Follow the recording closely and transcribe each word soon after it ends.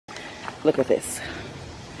Look at this.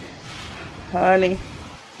 Honey,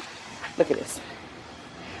 look at this.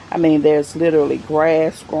 I mean, there's literally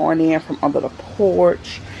grass growing in from under the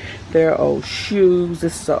porch. There are old shoes.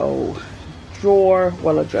 This is an old drawer,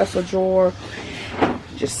 well, a dresser drawer.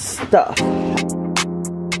 Just stuff.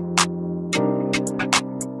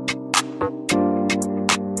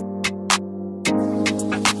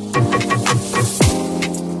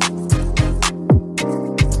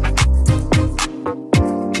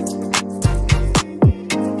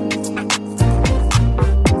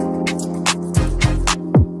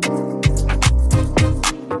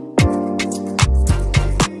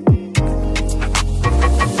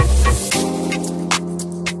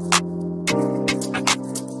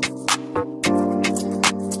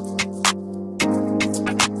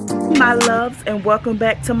 My loves, and welcome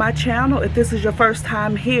back to my channel. If this is your first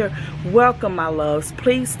time here, welcome, my loves.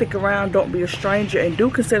 Please stick around, don't be a stranger, and do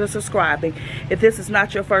consider subscribing. If this is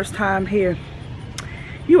not your first time here,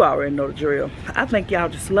 you already know the drill. I think y'all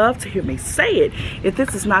just love to hear me say it. If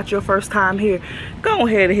this is not your first time here, go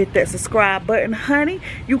ahead and hit that subscribe button, honey.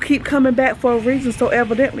 You keep coming back for a reason, so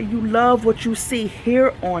evidently you love what you see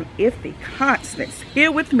here on Ify Constance,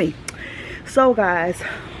 here with me. So guys,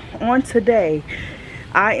 on today,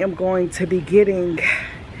 I am going to be getting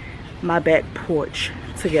my back porch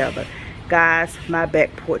together. Guys, my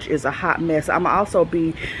back porch is a hot mess. I'm gonna also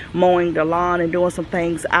be mowing the lawn and doing some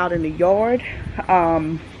things out in the yard.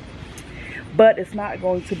 But it's not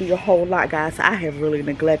going to be a whole lot, guys. I have really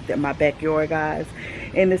neglected my backyard, guys.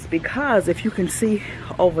 And it's because, if you can see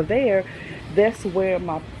over there, that's where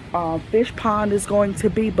my fish pond is going to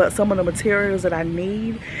be, but some of the materials that I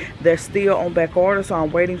need, they're still on back order, so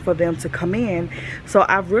I'm waiting for them to come in. So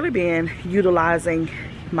I've really been utilizing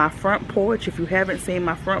my front porch. If you haven't seen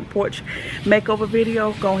my front porch makeover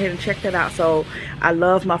video, go ahead and check that out. So I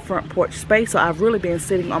love my front porch space, so I've really been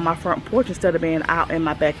sitting on my front porch instead of being out in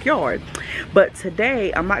my backyard. But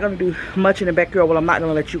today I'm not going to do much in the backyard. Well, I'm not going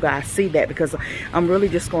to let you guys see that because I'm really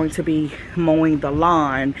just going to be mowing the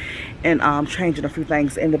lawn and changing a few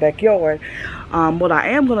things in the backyard. What I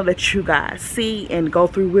am going to let you guys see and go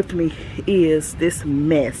through with me is this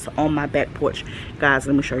mess on my back porch. Guys,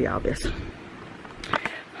 let me show y'all this.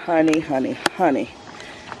 Honey, honey, honey,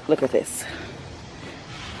 look at this.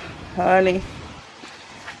 Honey,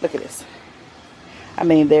 look at this. I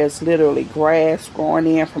mean, there's literally grass growing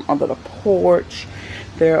in from under the porch.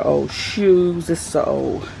 There are old shoes. This is an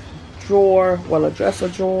old drawer, well, a dresser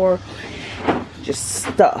drawer. Just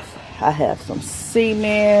stuff. I have some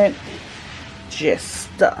cement, just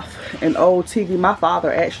stuff. An old TV. My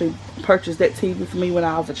father actually purchased that TV for me when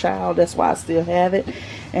I was a child. That's why I still have it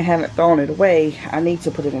and haven't thrown it away. I need to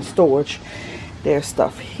put it in storage. There's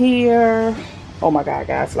stuff here. Oh my god,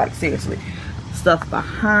 guys, like seriously, stuff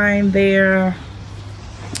behind there.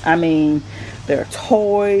 I mean, there are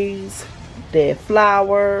toys, there are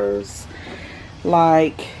flowers,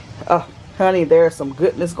 like, oh honey, there's some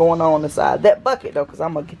goodness going on inside that bucket though, because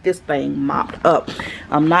I'm gonna get this thing mopped up.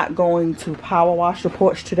 I'm not going to power wash the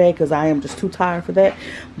porch today because I am just too tired for that,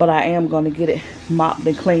 but I am going to get it mopped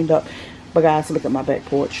and cleaned up. But guys, look at my back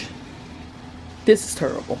porch. This is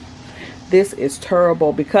terrible. This is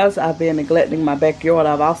terrible. Because I've been neglecting my backyard,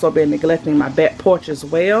 I've also been neglecting my back porch as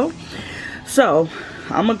well. So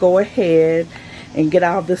I'm gonna go ahead and get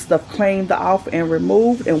all this stuff cleaned off and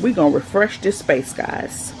removed, and we're gonna refresh this space,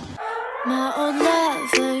 guys. My old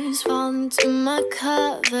lovers fall into my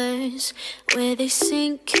covers, where they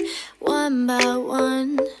sink one by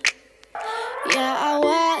one. Yeah, I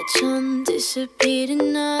watch them disappear to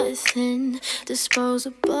nothing,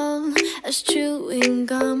 disposable as chewing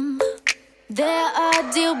gum. There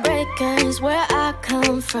are deal breakers where I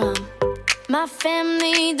come from. My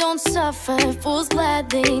family don't suffer, fools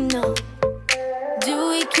glad they know. Do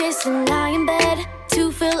we kiss and lie in bed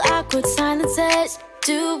to fill awkward silences?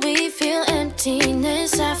 Do we feel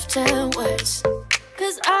emptiness afterwards?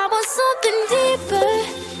 'Cause I want something deeper.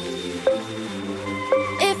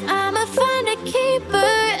 If I'ma find a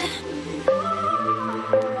keeper,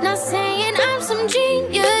 not saying I'm some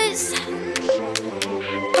genius,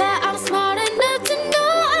 but I'm smart enough to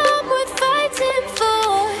know I'm worth fighting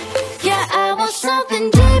for. Yeah, I want something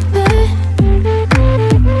deeper.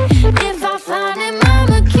 If I find him,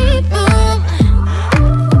 I'ma keep him.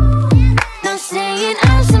 Not saying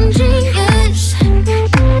I'm some genius,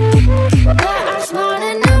 but I'm smart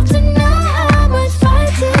enough to know I'm worth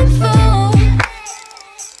fighting for.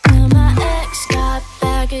 Well, my ex got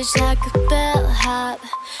baggage like a bellhop.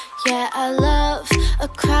 Yeah, I love a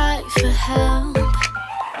cry for help,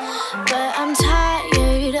 but I'm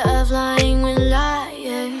tired of lying with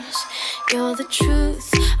liars. You're the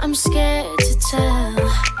truth, I'm scared to tell.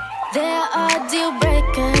 There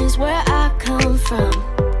from.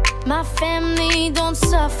 My family don't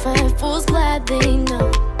suffer, fools glad they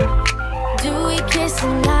know. Do we kiss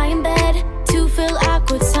and lie in bed to fill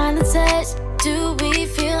awkward silences? Do we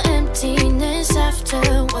feel emptiness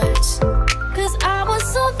afterwards? 'Cause I want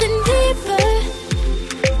something deeper.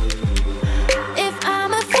 If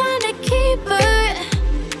I'ma find a keeper,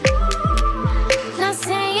 not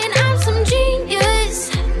saying I'm some genius,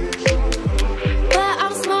 but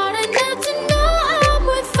I'm smart enough to know I'm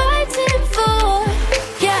worth fighting for.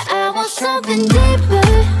 Yeah, I want something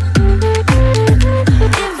deeper.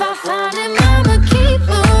 If I find him, I'ma keep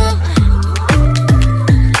him.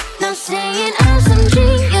 Not saying I'm some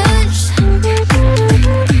genius,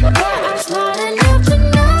 but I'm smart enough to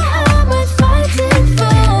know I'm worth fighting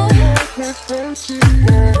for.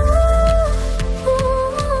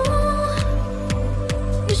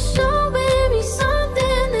 You're showing me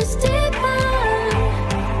something that's deeper.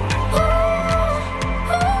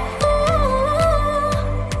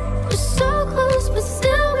 We're so close, but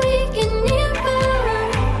still we can nearer.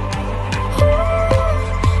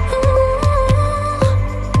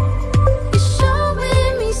 You're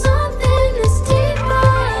showing me something that's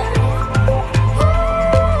deeper.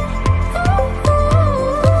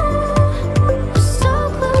 We're so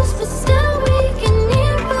close, but still we can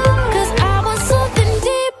nearer. 'Cause I want something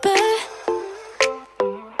deeper.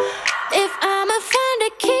 If I'ma find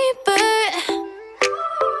a keeper,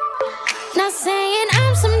 not saying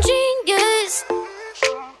I'm some genius,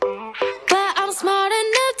 but I'm smart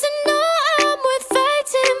enough to know I'm worth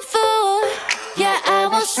fighting for. Yeah, I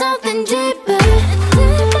want something deeper.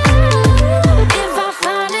 If I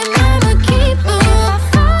find him, I'ma keep him.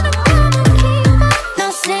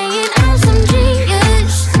 Not saying I'm some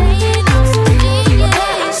genius,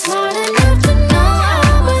 but I'm smart enough to know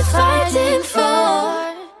I'm worth fighting for.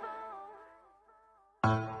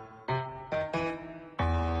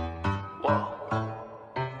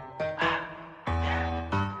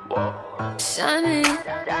 Shining,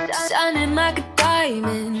 shining like a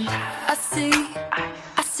diamond. I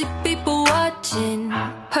see people watching.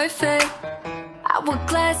 Perfect,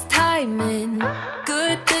 hourglass timing.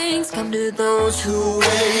 Good things come to those who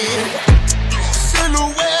wait.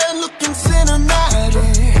 Silhouette looking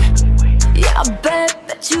cinematic. Yeah, I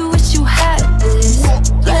bet you wish you had this.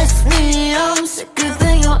 Bless me, I'm sicker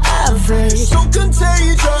than your average. So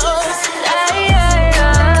contagious.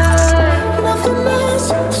 Nothing less,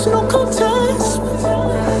 there's no contest.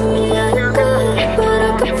 Yeah, you're good, but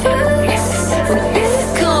I confess, when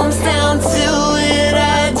it comes down to it,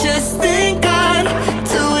 I just think I'd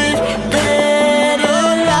do it better.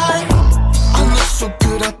 Like, I look so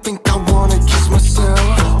good, I think I wanna kiss myself.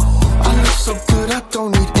 I look so good, I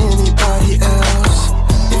don't need anybody else.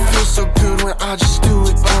 It feels so good when I just do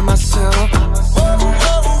it by myself.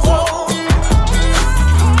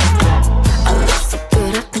 I look so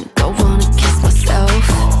good, I think I wanna kiss myself.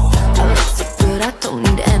 I look so good, I don't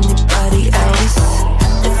need anybody else.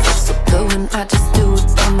 It feels so good when I just do it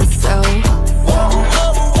by myself.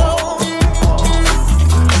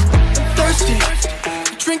 Thirsty,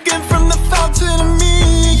 drinking from the fountain of me.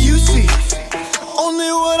 You see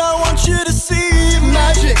only what I want you to see.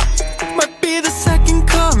 Magic might be the second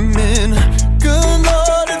coming. Good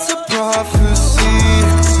Lord, it's a prophecy.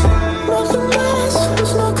 Nothing less,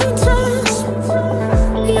 there's no contest.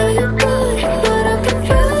 Yeah, you're good, but I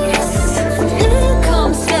confess, when it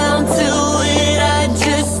comes down to it, I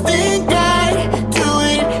just think I'd do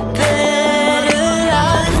it better.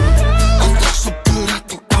 Like, I look so good, I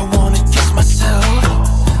think I wanna kiss myself.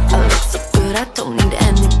 I look so good, I don't need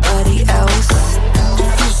anybody else. It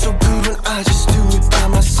feels so good when I just do it by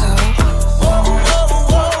myself.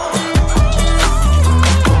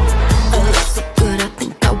 I look so good, I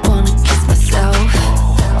think I wanna kiss myself.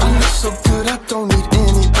 I look so good, I don't need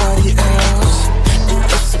anybody else. It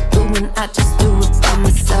feels so good when I just do it by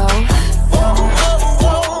myself.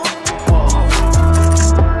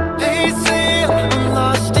 They say I'm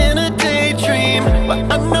lost in a daydream, but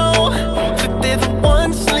I know that they're the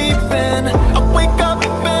ones sleeping. I wake up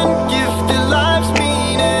and gifted life's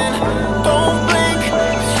meaning. Don't blink,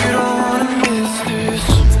 'cause you don't wanna miss this.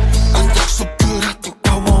 I look so good, I think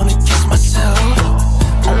I wanna kiss myself.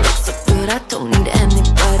 I look so good, I don't need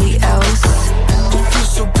anybody else. It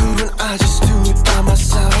feels so good when I just do it by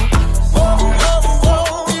myself.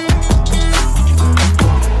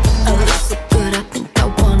 I look so good, I think I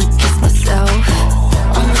wanna kiss myself.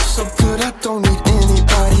 I look so good, I don't need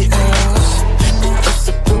anybody else. It feels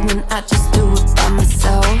so good when I just do it by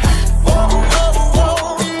myself.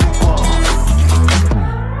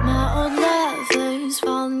 My old lovers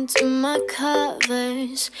fall into my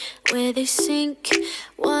covers, where they sink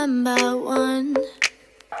one by one.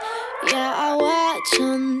 Yeah, I watch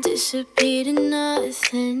them disappear to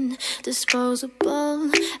nothing,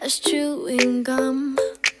 disposable as chewing gum.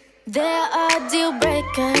 There are deal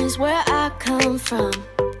breakers where I come from.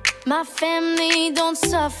 My family don't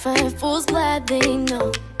suffer, fools glad they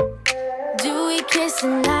know. Do we kiss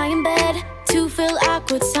and lie in bed to fill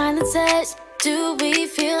awkward silences? Do we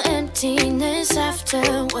feel emptiness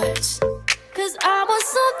afterwards? 'Cause I want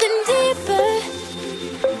something deeper.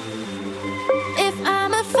 If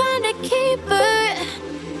I'ma find a keeper,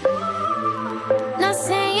 not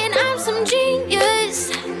saying I'm some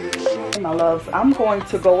genius. My loves, I'm going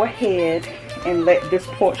to go ahead and let this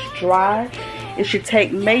porch dry. It should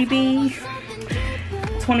take maybe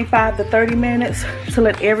 25 to 30 minutes to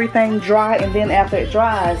let everything dry, and then after it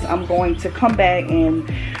dries, I'm going to come back and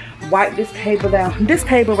wipe this table down. This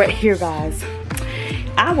table right here, guys,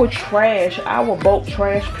 our bulk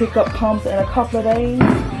trash pickup comes in a couple of days,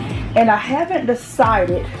 and I haven't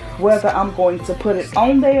decided whether I'm going to put it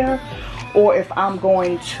on there or if I'm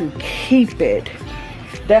going to keep it.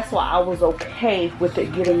 That's why I was okay with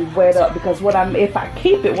it getting wet up, because if I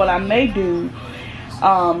keep it, what I may do,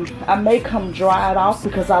 I may come dry it off,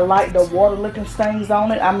 because I like the water looking stains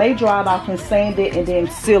on it. I may dry it off and sand it and then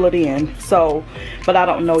seal it in. So, but I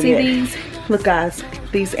don't know yet. See these? Look, guys,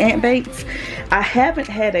 these ant baits. I haven't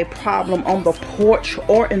had a problem on the porch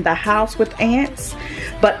or in the house with ants,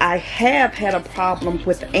 but I have had a problem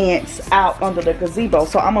with ants out under the gazebo.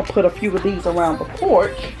 So I'm gonna put a few of these around the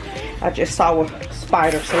porch. I just saw a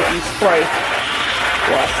spider, so let me spray.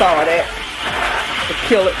 Well, I saw that to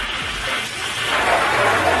kill it.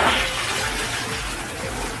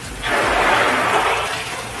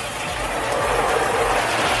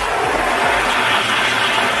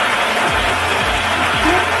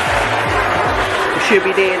 Should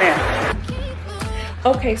be dead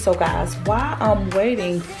now. Okay, so guys, while I'm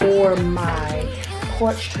waiting for my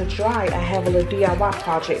porch to dry, I have a little DIY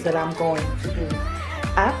project that I'm going to do.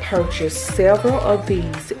 I purchased several of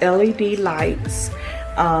these LED lights.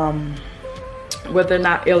 Well, they're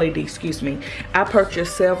not LED, excuse me. I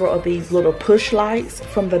purchased several of these little push lights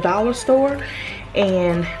from the dollar store,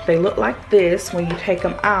 and they look like this. When you take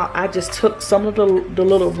them out, I just took some of the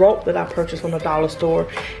little rope that I purchased from the dollar store,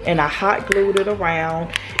 and I hot glued it around,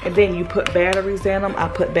 and then you put batteries in them. I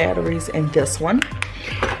put batteries in this one.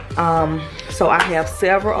 So I have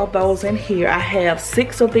several of those in here. I have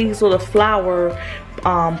 6 of these little flower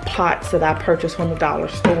pots that I purchased from the dollar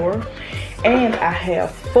store, and I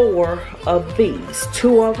have 4 of these.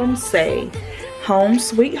 2 of them say Home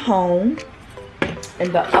Sweet Home,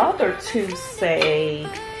 and the other 2 say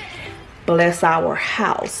Bless Our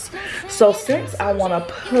House. So since I want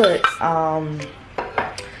to put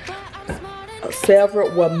several,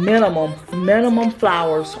 well, minimum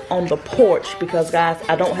flowers on the porch, because guys,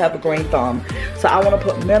 I don't have a green thumb, so I want to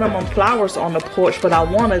put minimum flowers on the porch, but I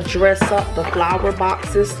want to dress up the flower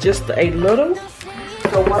boxes just a little.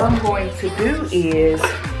 So what I'm going to do is,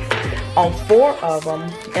 on 4 of them,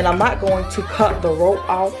 and I'm not going to cut the rope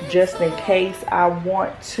off just in case I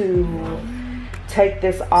want to take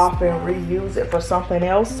this off and reuse it for something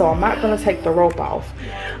else. So I'm not going to take the rope off.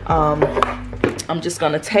 I'm just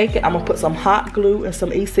going to take it. I'm going to put some hot glue and some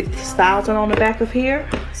E6000 on the back of here,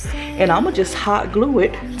 and I'm going to just hot glue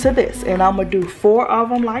it to this, and I'm going to do 4 of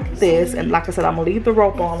them like this. And like I said, I'm going to leave the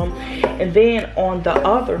rope on them, and then on the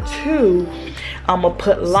other 2, I'm going to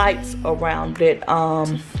put lights around it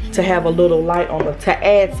to have a little light on the, to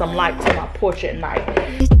add some light to my porch at night.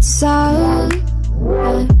 It's all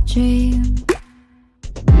a dream.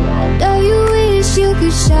 Don't you wish you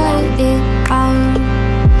could shut it out?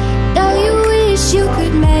 Don't you wish you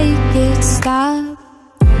could make it stop?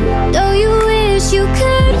 Don't you wish you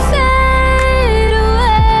could fade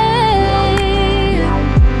away?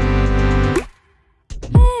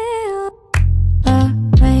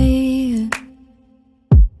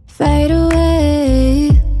 Fade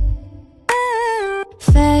away.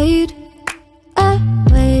 Fade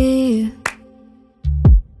away.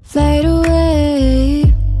 Fade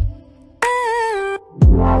away.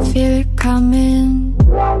 Feel it coming,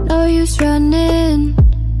 no use running.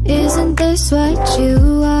 Isn't this what you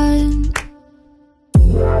want?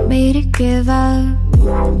 Me to give up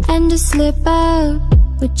and to slip out.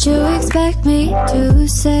 Would you expect me to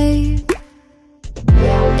say?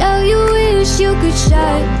 Don't you wish you could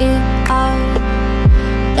shut it off?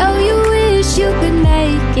 Don't you wish you could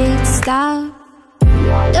make it stop?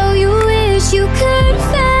 Don't you wish you could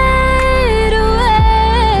fade away?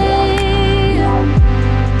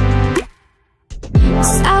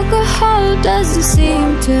 'Cause alcohol doesn't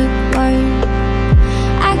seem to work.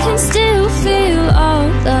 I can still feel all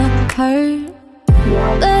the hurt,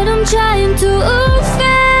 but I'm trying to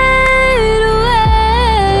fade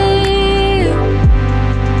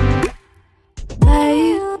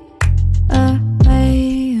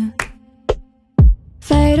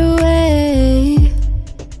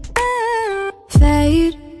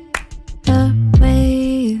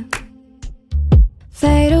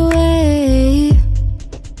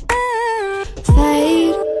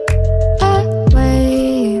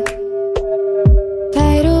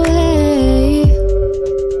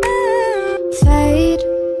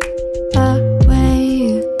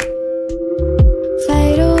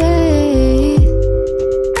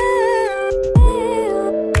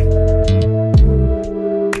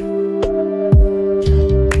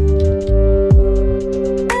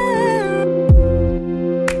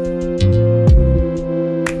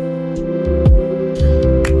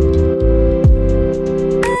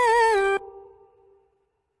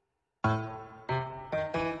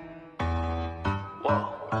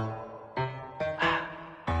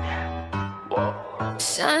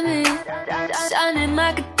shining, shining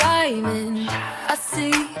like a diamond. I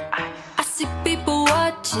see people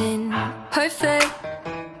watching. Perfect,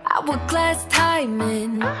 hourglass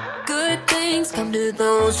timing. Good things come to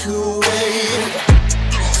those who wait.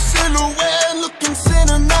 Silhouette looking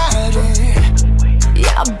cinematic.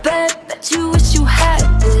 Yeah, I bet you wish you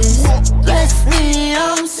had this. Bless me,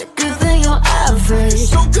 I'm sicker than your average.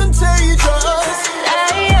 So contagious.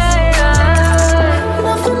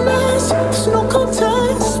 Nothing less, there's no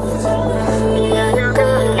contest. Yeah, you're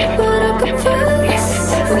good, but I confess,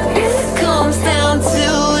 when it comes down to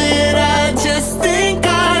it, I just think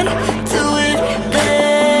I'd do it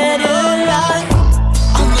better. Like,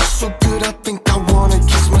 I look so good, I think I wanna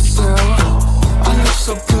kiss myself. I look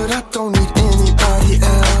so good, I don't need anybody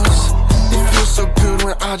else. It feels so good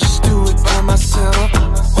when I just do it by myself.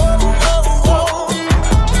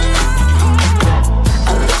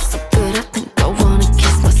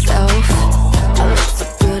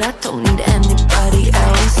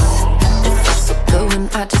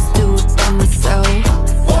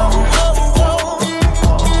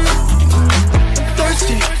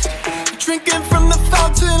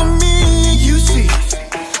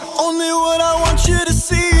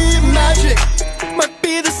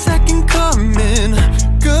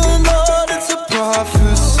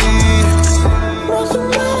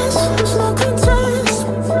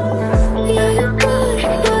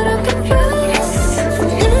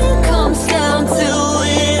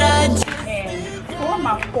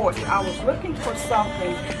 I was looking for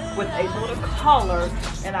something with a little color,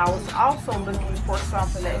 and I was also looking for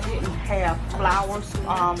something that didn't have flowers,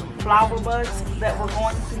 flower buds that were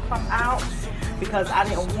going to come out, because I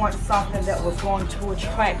didn't want something that was going to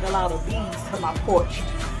attract a lot of bees to my porch.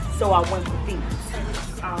 So I went with these.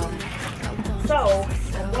 So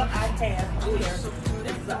what I have here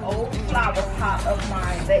is the old flower pot of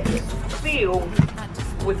mine that is filled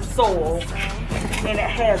with soil, and it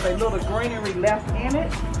has a little greenery left in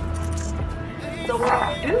it. So what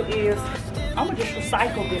I'm gonna do is I'm gonna just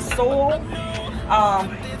recycle this soil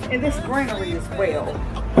and this greenery as well.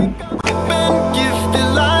 Been gifted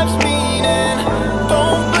life's meaning.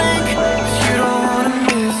 Don't blink, 'cause you don't wanna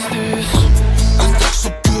miss this. I look so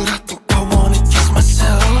good, I think I wanna kiss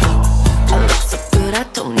myself. I look so good, I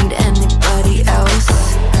don't need anybody else.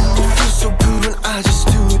 It feels so good when I just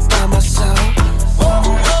do it by myself.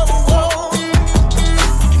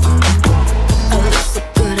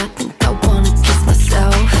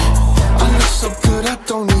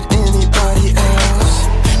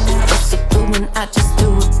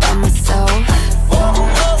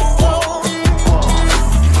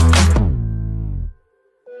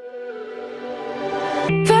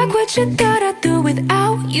 What you thought I'd do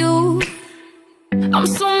without you? I'm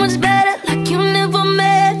so much better, like you never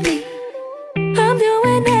met me. I'm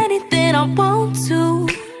doing anything I want to.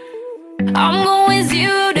 I'm going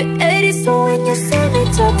 0 to 80, so when you see me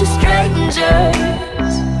talk to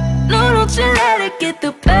strangers, no, don't you let it get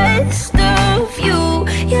the best of you.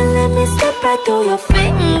 You let me slip right through your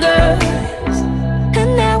fingers,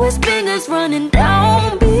 and now it's fingers running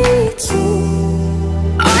down me too.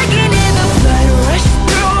 I can hear the blood rush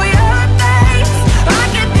through your veins. I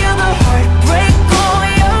can feel the heartbreak on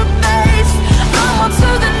your face. I'm on to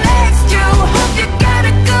the next you. Hope you got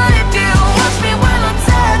a good view. Watch me while I'm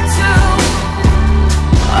tattooed.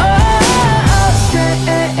 Oh,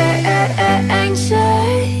 strangers,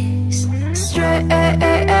 strangers,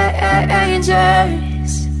 strangers,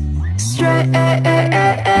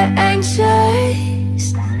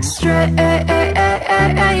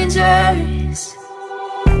 strangers.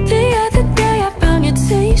 The other day I found your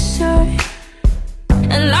t-shirt,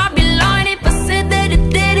 and I'd be lying if I said that it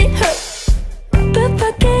didn't hurt. But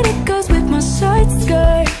forget it goes with my short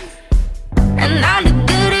skirt, and I look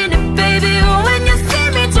good in it, baby, when you see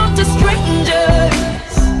me talk to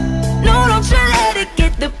strangers. No, don't you let it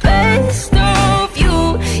get the best of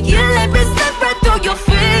you. You let me slip right through your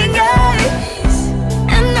fingers,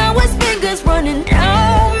 and now it's fingers running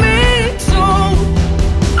down me too.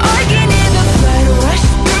 I can hear the blood rush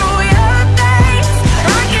through your veins.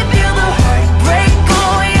 I can feel the heartbreak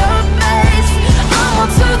on your face. I'm on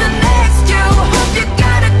to the next you. Hope you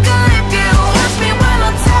got a good view. Watch me while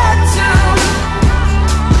I'm tattooed.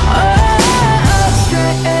 Oh,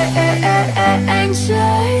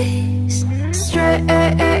 strangers, strangers.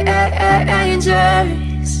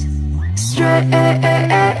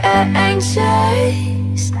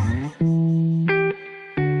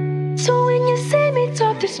 So when you see me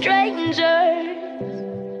talk to strangers,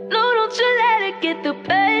 no, don't you let it get the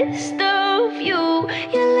best of you.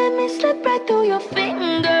 You let me slip right through your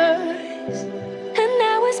fingers, and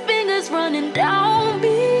now it's fingers running down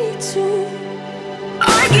me too.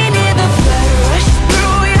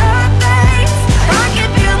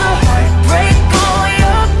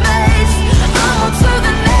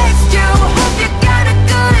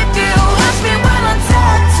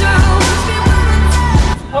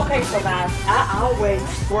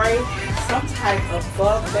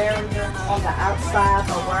 barrier on the outside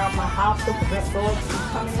around my house to prevent bugs from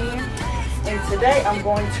coming in. And today I'm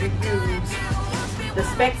going to use the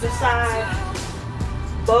Spectricide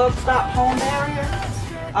Bug Stop Home Barrier.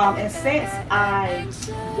 And since I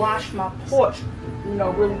washed my porch, you know,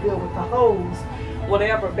 really good with the hose,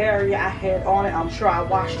 whatever barrier I had on it, I'm sure I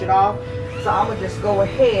washed it off. So I'm gonna just go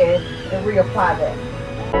ahead and reapply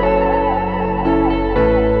that.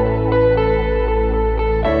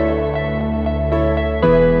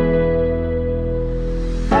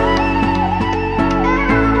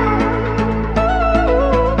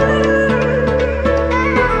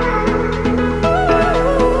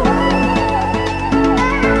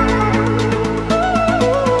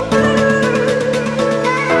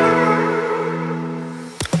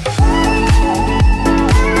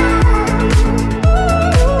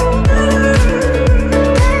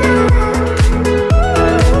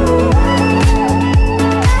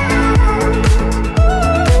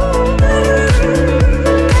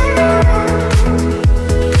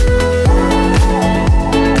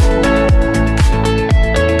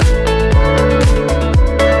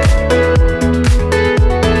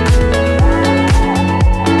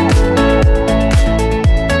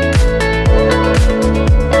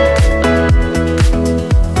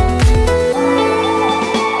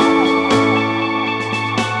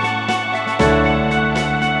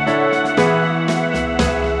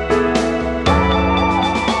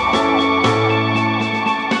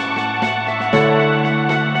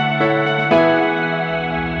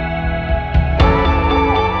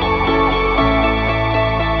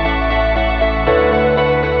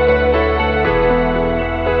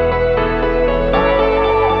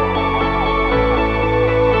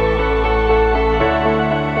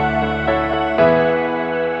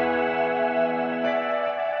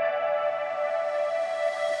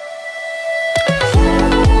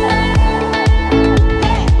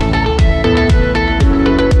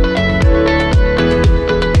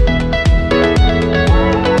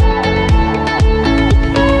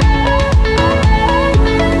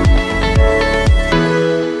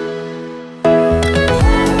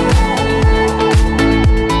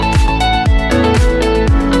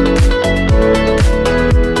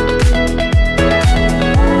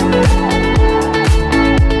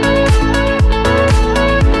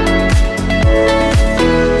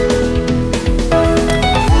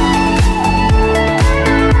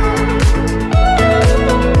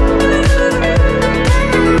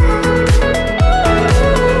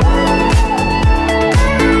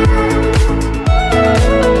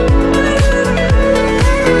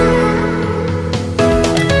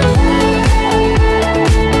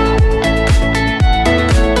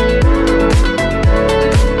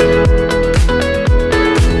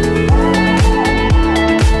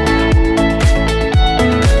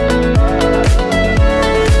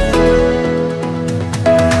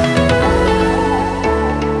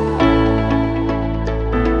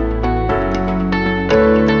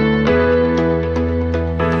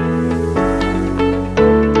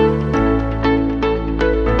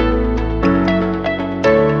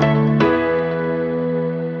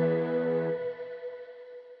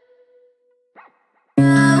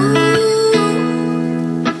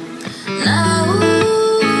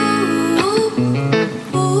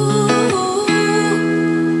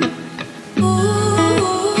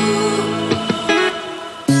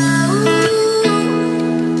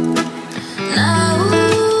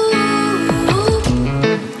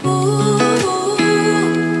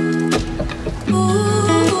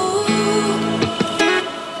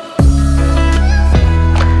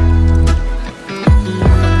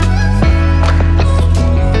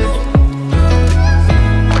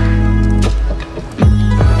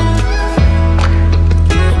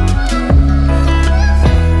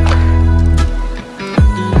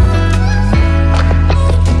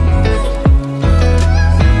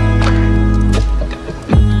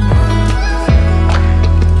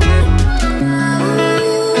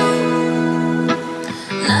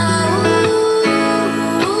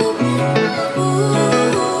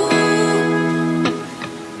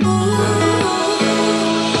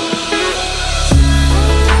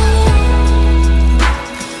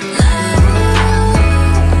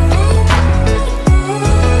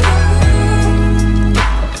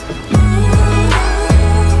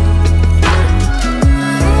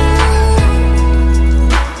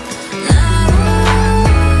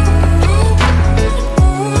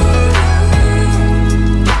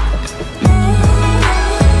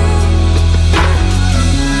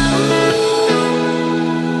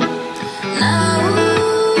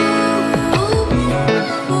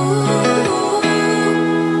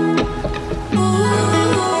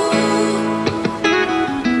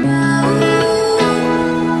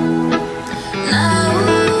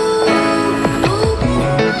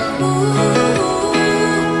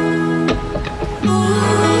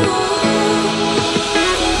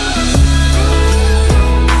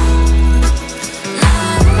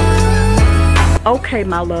 Okay,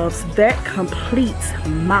 my loves, that completes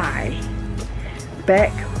my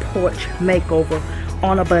back porch makeover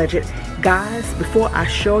on a budget. Guys, before I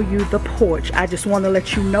show you the porch, I just want to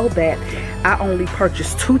let you know that I only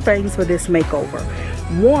purchased 2 things for this makeover.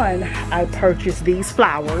 One, I purchased these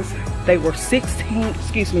flowers. They were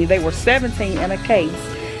 17 in a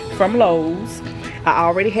case from Lowe's. I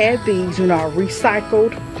already had these, you know, I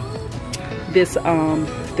recycled this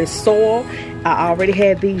this soil. I already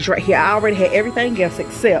had these right here. I already had everything else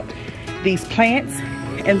except these plants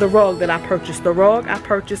and the rug that I purchased. The rug I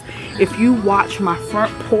purchased, if you watch my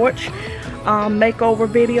front porch makeover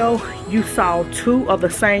video, you saw 2 of the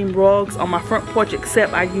same rugs on my front porch,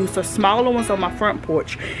 except I used the smaller ones on my front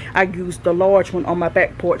porch. I used the large one on my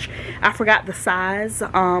back porch. I forgot the size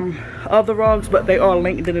of the rugs, but they are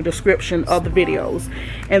linked in the description of the videos.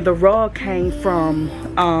 And the rug came from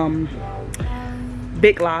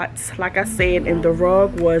Big Lots, like I said, and the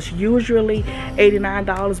rug was usually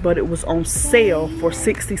 $89, but it was on sale for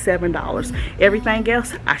 $67. Everything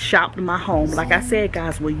else I shopped in my home. Like I said,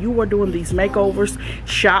 guys, when you are doing these makeovers,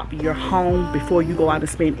 shop your home before you go out and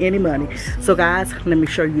spend any money. So guys, let me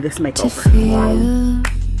show you this makeover. To feel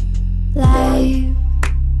like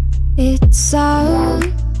it's all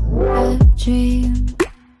a dream.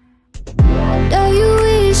 Do you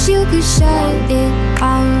wish you could shut it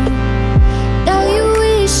out? Do you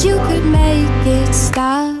wish you could make it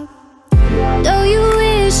stop? Do you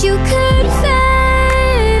wish you could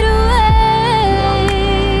fade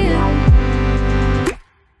away?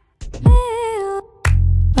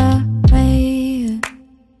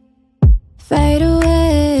 Fade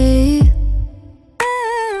away.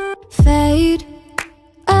 Fade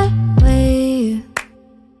away.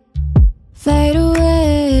 Fade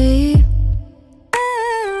away.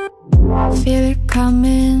 Feel it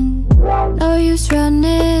coming. No use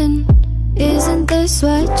running. Isn't this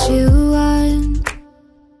what you want?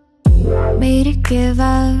 Me to give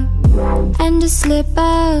up and to slip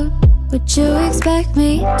out. Would you expect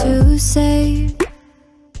me to say?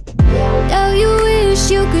 Do you wish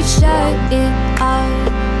you could shut it off?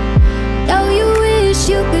 Do you wish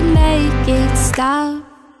you could make it stop?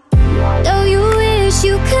 Do you wish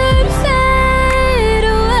you could fade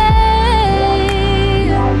away?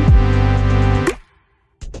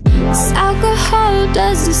 'Cause alcohol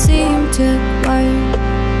doesn't seem to work.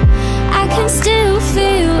 I can still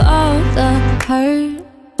feel all the hurt,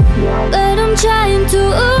 but I'm trying to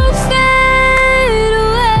fade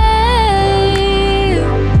away.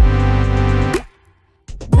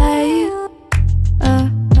 Fade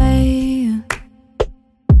away.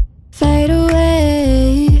 Fade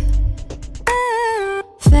away.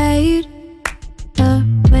 Fade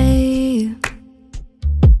away.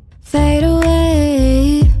 Fade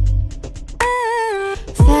away.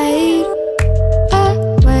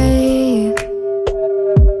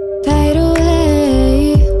 Fade away. Fade away.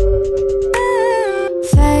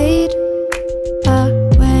 Fade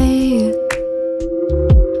away.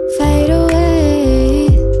 Fade away.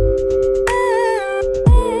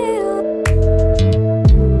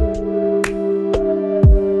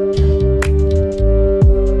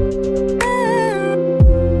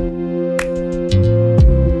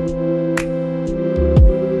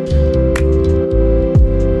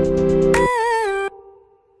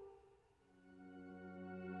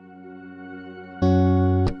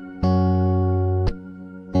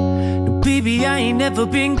 No, baby, I ain't never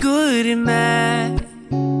been good at math.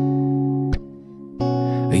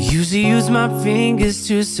 I usually use my fingers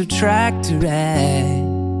to subtract or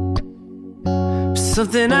add. But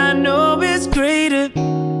something I know is greater,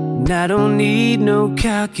 and I don't need no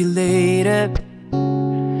calculator,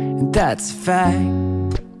 and that's a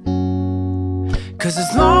fact. 'Cause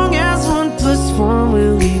as long as 1 + 1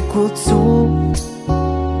 will equal 2,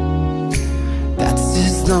 that's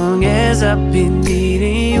as long as I've been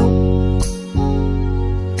needing you.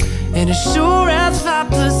 And as sure as 5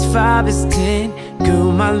 + 5 is 10, girl,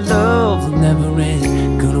 my love will never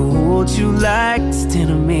end. Gonna hold you like it's 10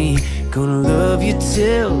 of me. Gonna love you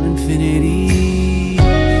till infinity.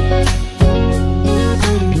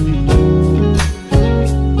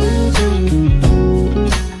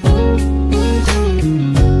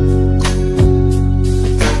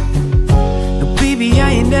 No, baby, I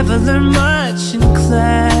ain't never learned much in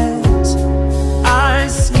class. I'm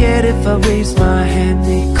scared if I raise my hand,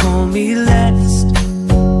 they call me last.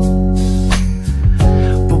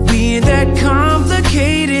 But we ain't that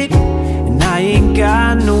complicated, and I ain't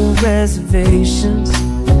got no reservations.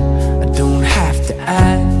 I don't have to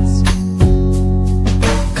ask.